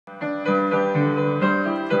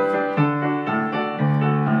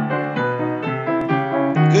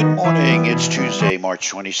Morning, it's Tuesday, March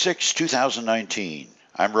 26, 2019.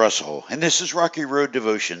 I'm Russell, and this is Rocky Road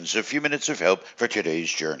Devotions, a few minutes of help for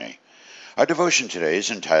today's journey. Our devotion today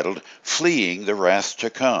is entitled, Fleeing the Wrath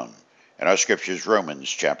to Come, and our scripture is Romans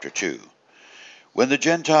chapter 2. When the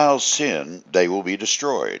Gentiles sin, they will be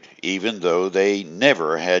destroyed, even though they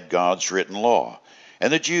never had God's written law.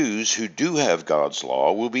 And the Jews who do have God's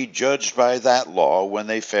law will be judged by that law when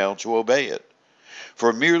they fail to obey it.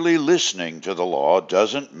 For merely listening to the law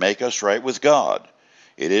doesn't make us right with God.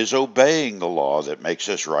 It is obeying the law that makes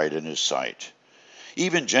us right in His sight.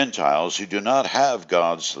 Even Gentiles who do not have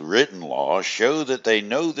God's written law show that they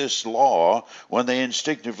know this law when they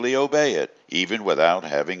instinctively obey it, even without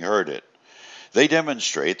having heard it. They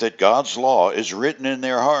demonstrate that God's law is written in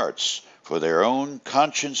their hearts, for their own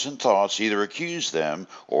conscience and thoughts either accuse them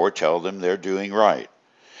or tell them they're doing right.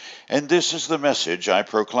 And this is the message I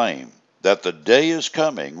proclaim, that the day is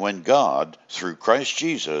coming when God, through Christ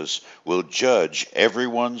Jesus, will judge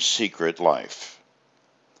everyone's secret life.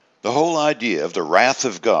 The whole idea of the wrath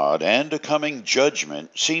of God and a coming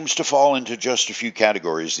judgment seems to fall into just a few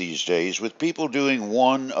categories these days, with people doing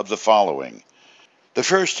one of the following. The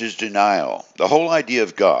first is denial. The whole idea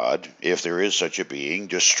of God, if there is such a being,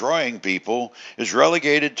 destroying people is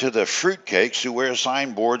relegated to the fruitcakes who wear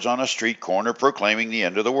signboards on a street corner proclaiming the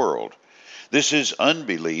end of the world. This is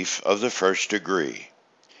unbelief of the first degree.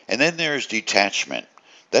 And then there's detachment.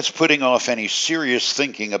 That's putting off any serious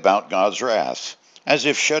thinking about God's wrath, as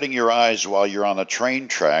if shutting your eyes while you're on the train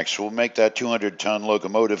tracks will make that 200-ton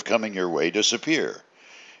locomotive coming your way disappear.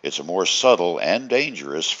 It's a more subtle and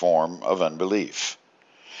dangerous form of unbelief.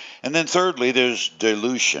 And then thirdly, there's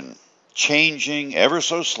dilution. Changing ever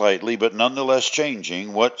so slightly, but nonetheless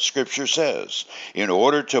changing what Scripture says, in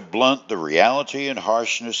order to blunt the reality and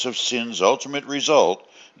harshness of sin's ultimate result,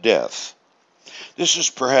 death. This is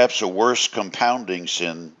perhaps a worse compounding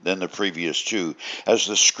sin than the previous two, as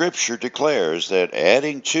the Scripture declares that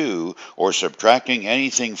adding to or subtracting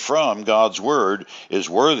anything from God's Word is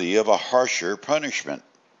worthy of a harsher punishment.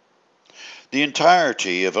 The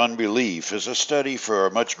entirety of unbelief is a study for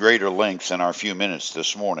a much greater length than our few minutes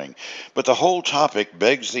this morning, but the whole topic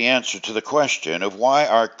begs the answer to the question of why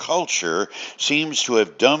our culture seems to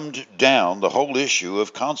have dumbed down the whole issue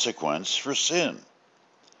of consequence for sin.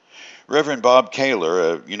 Reverend Bob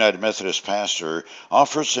Kaler, a United Methodist pastor,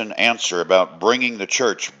 offers an answer about bringing the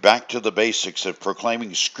church back to the basics of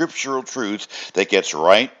proclaiming scriptural truth that gets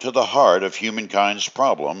right to the heart of humankind's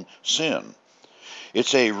problem, sin.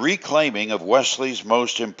 It's a reclaiming of Wesley's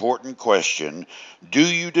most important question, do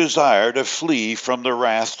you desire to flee from the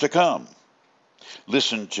wrath to come?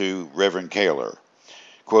 Listen to Reverend Kaler.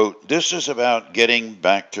 Quote, this is about getting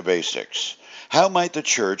back to basics. How might the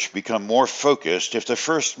church become more focused if the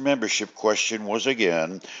first membership question was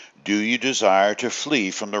again, do you desire to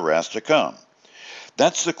flee from the wrath to come?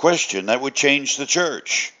 That's the question that would change the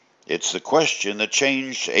church. It's the question that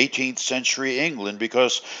changed 18th century England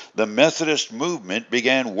because the Methodist movement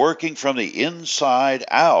began working from the inside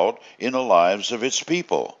out in the lives of its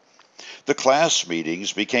people. The class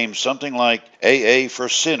meetings became something like AA for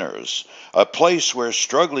sinners, a place where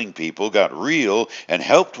struggling people got real and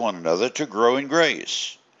helped one another to grow in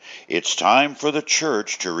grace. It's time for the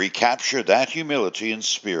church to recapture that humility and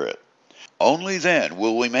spirit. Only then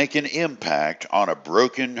will we make an impact on a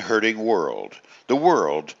broken, hurting world, the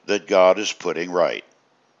world that God is putting right.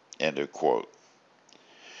 End of quote.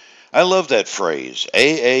 I love that phrase,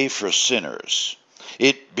 AA for sinners.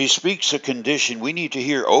 It bespeaks a condition we need to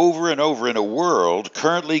hear over and over in a world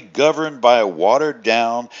currently governed by a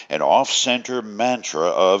watered-down and off-center mantra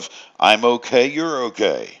of, I'm okay, you're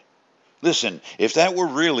okay. Listen, if that were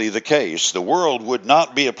really the case, the world would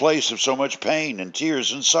not be a place of so much pain and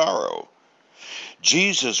tears and sorrow.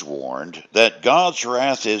 Jesus warned that God's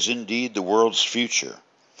wrath is indeed the world's future.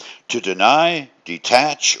 To deny,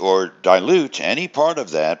 detach, or dilute any part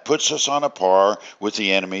of that puts us on a par with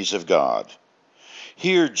the enemies of God.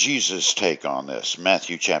 Hear Jesus' take on this,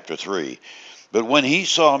 Matthew chapter 3. But when he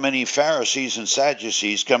saw many Pharisees and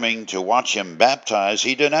Sadducees coming to watch him baptize,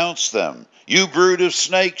 he denounced them. You brood of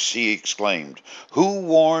snakes, he exclaimed. Who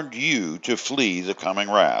warned you to flee the coming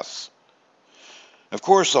wrath? Of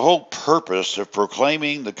course, the whole purpose of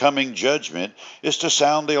proclaiming the coming judgment is to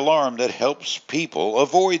sound the alarm that helps people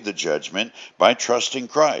avoid the judgment by trusting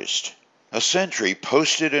Christ. A sentry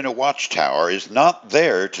posted in a watchtower is not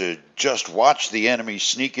there to just watch the enemy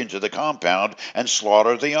sneak into the compound and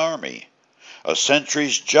slaughter the army. A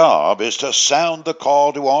sentry's job is to sound the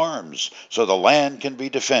call to arms so the land can be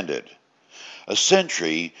defended. A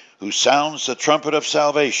sentry who sounds the trumpet of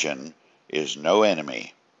salvation is no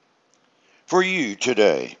enemy. For you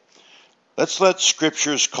today, Let's let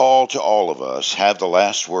Scripture's call to all of us have the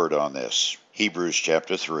last word on this. Hebrews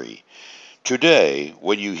chapter 3. Today,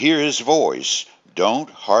 when you hear his voice, don't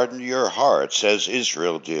harden your hearts as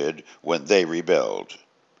Israel did when they rebelled.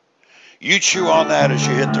 You chew on that as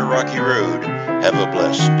you hit the rocky road. Have a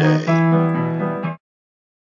blessed day.